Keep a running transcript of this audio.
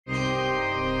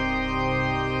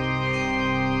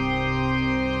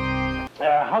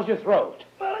How's your throat?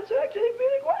 Well, it's actually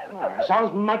feeling quite...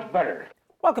 Sounds much better.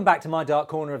 Welcome back to my dark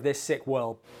corner of this sick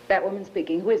world. Batwoman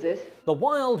speaking. Who is this? The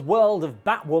Wild World of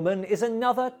Batwoman is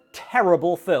another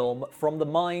terrible film from the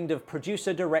mind of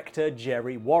producer-director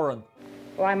Jerry Warren.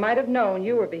 Well, I might have known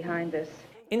you were behind this.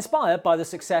 Inspired by the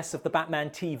success of the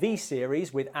Batman TV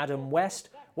series with Adam West,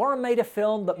 Warren made a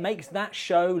film that makes that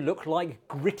show look like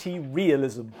gritty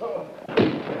realism.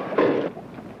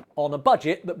 On a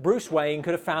budget that Bruce Wayne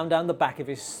could have found down the back of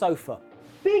his sofa.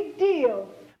 Big deal.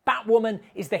 Batwoman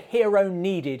is the hero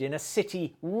needed in a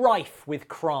city rife with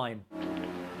crime.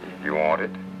 If you want it,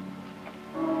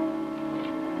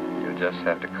 you'll just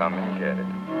have to come and get it.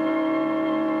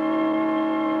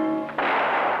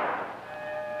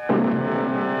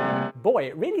 Boy,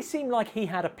 it really seemed like he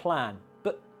had a plan.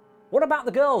 But what about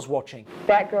the girls watching?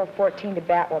 Batgirl 14 to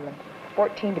Batwoman.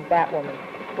 14 to Batwoman.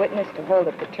 Witness to hold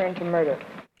up, return to murder.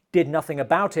 Did nothing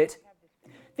about it.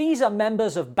 These are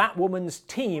members of Batwoman's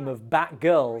team of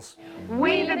Batgirls.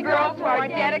 We, the girls who are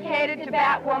dedicated to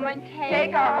Batwoman,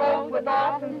 take our oath with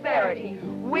all sincerity.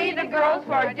 We, the girls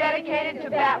who are dedicated to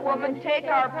Batwoman, take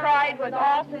our pride with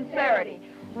all sincerity.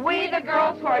 We, the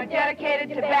girls who are dedicated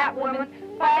to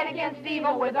Batwoman, fight against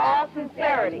evil with all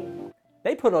sincerity.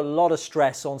 They put a lot of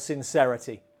stress on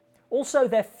sincerity. Also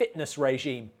their fitness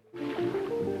regime.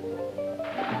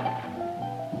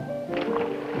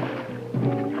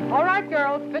 All right,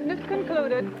 girls, fitness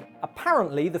concluded.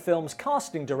 Apparently, the film's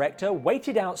casting director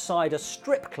waited outside a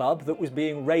strip club that was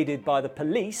being raided by the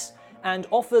police and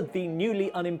offered the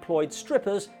newly unemployed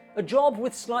strippers a job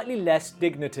with slightly less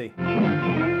dignity.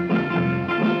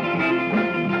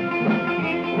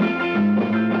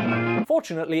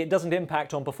 Fortunately, it doesn't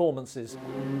impact on performances.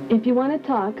 If you want to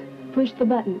talk, push the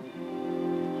button.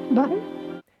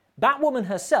 Button? Batwoman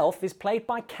herself is played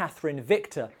by Catherine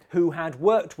Victor, who had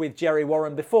worked with Jerry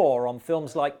Warren before on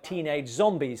films like Teenage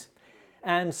Zombies,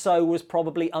 and so was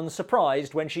probably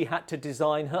unsurprised when she had to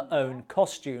design her own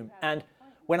costume. And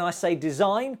when I say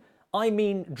design, I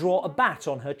mean draw a bat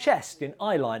on her chest in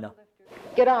eyeliner.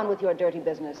 Get on with your dirty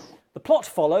business. The plot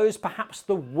follows perhaps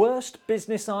the worst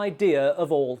business idea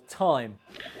of all time.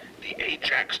 The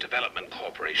Ajax Development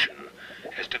Corporation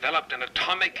has developed an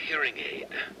atomic hearing aid.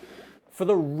 For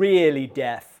the really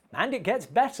deaf, and it gets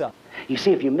better. You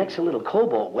see, if you mix a little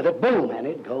cobalt with it, boom, and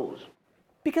it goes.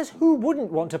 Because who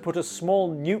wouldn't want to put a small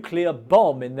nuclear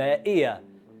bomb in their ear?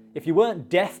 If you weren't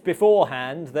deaf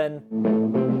beforehand, then...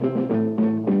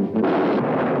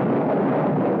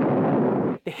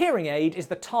 The hearing aid is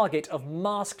the target of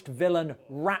masked villain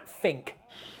Rat Fink.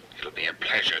 It'll be a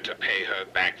pleasure to pay her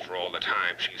back for all the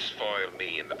time she's spoiled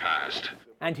me in the past.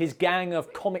 And his gang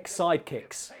of comic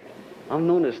sidekicks. I'm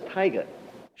known as Tiger.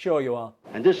 Sure you are.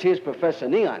 And this here's Professor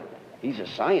Neon. He's a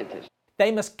scientist.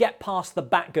 They must get past the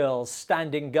Batgirls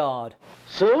standing guard.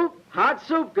 Soup? Hot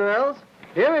soup, girls.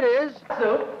 Here it is.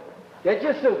 Soup. Get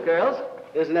your soup, girls.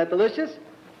 Isn't that delicious?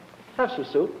 Have some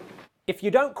soup. If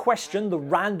you don't question the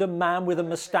random man with a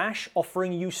moustache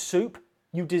offering you soup,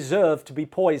 you deserve to be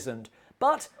poisoned.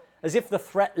 But, as if the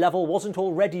threat level wasn't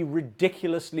already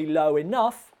ridiculously low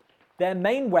enough, their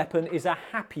main weapon is a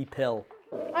happy pill.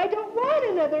 I don't want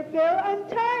another pill. I'm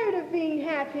tired of being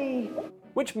happy.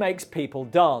 Which makes people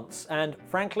dance, and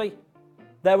frankly,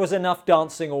 there was enough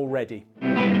dancing already.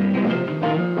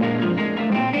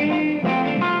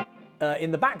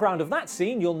 In the background of that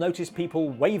scene, you'll notice people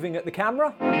waving at the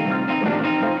camera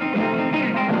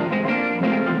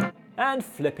and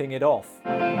flipping it off,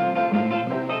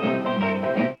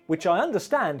 which I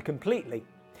understand completely.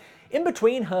 In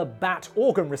between her bat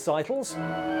organ recitals,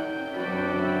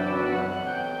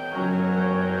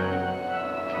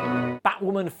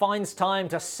 Batwoman finds time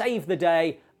to save the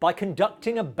day by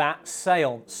conducting a bat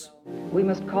seance. We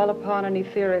must call upon an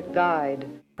etheric guide.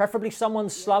 Preferably someone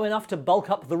slow enough to bulk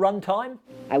up the runtime.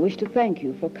 I wish to thank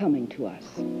you for coming to us.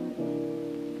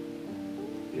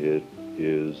 It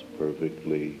is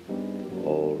perfectly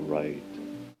all right.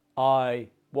 I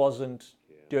wasn't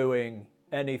doing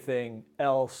anything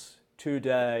else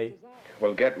today.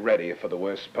 Well, get ready for the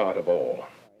worst part of all.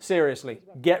 Seriously,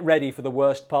 get ready for the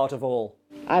worst part of all.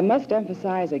 I must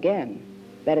emphasize again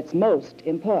that it's most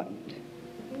important.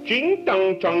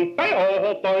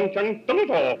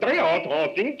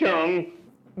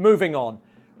 Moving on.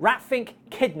 Rat Fink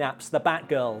kidnaps the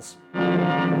Batgirls.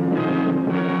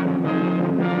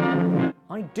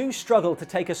 I do struggle to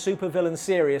take a supervillain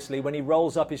seriously when he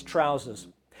rolls up his trousers.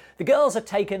 The girls are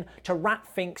taken to Rat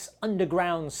Fink's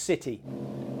underground city.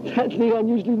 That Leon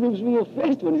usually moves real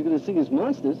fast when he's going to see his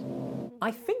monsters. I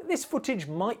think this footage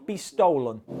might be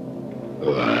stolen.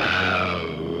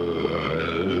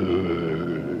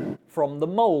 From the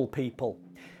mole people.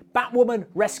 Batwoman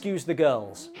rescues the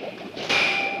girls.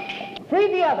 Free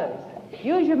the others.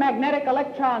 Use your magnetic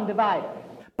electron divider.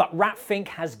 But Rat Fink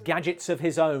has gadgets of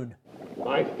his own.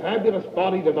 My fabulous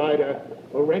body divider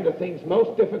will render things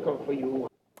most difficult for you.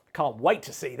 Can't wait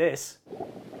to see this.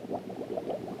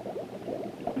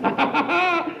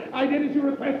 I did as you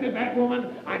requested,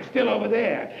 Batwoman. I'm still over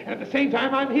there. And at the same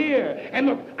time, I'm here. And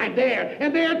look, I'm there.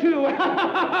 And there, too.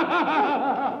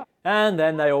 And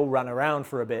then they all run around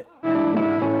for a bit.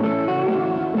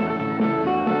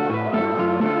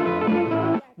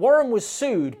 Warren was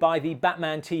sued by the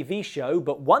Batman TV show,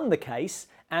 but won the case,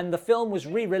 and the film was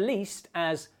re-released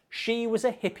as She Was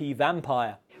a Hippy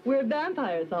Vampire. We're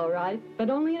vampires, all right, but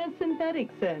only in a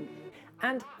synthetic sense.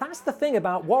 And that's the thing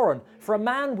about Warren. For a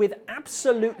man with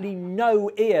absolutely no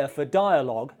ear for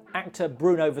dialogue, actor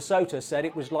Bruno Vasota said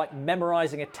it was like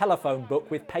memorising a telephone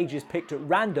book with pages picked at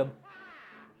random.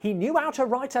 He knew how to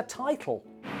write a title.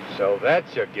 So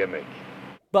that's your gimmick.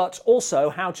 But also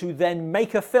how to then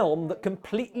make a film that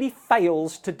completely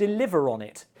fails to deliver on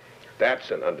it. That's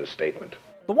an understatement.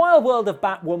 The Wild World of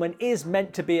Batwoman is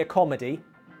meant to be a comedy,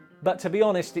 but to be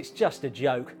honest, it's just a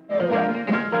joke.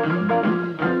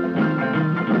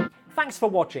 Thanks for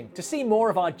watching. To see more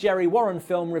of our Jerry Warren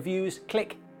film reviews,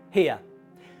 click here.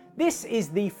 This is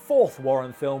the 4th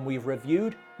Warren film we've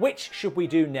reviewed. Which should we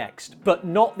do next? But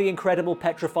not The Incredible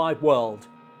Petrified World.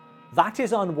 That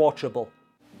is unwatchable.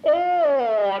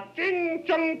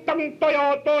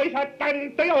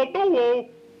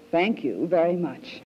 Thank you very much.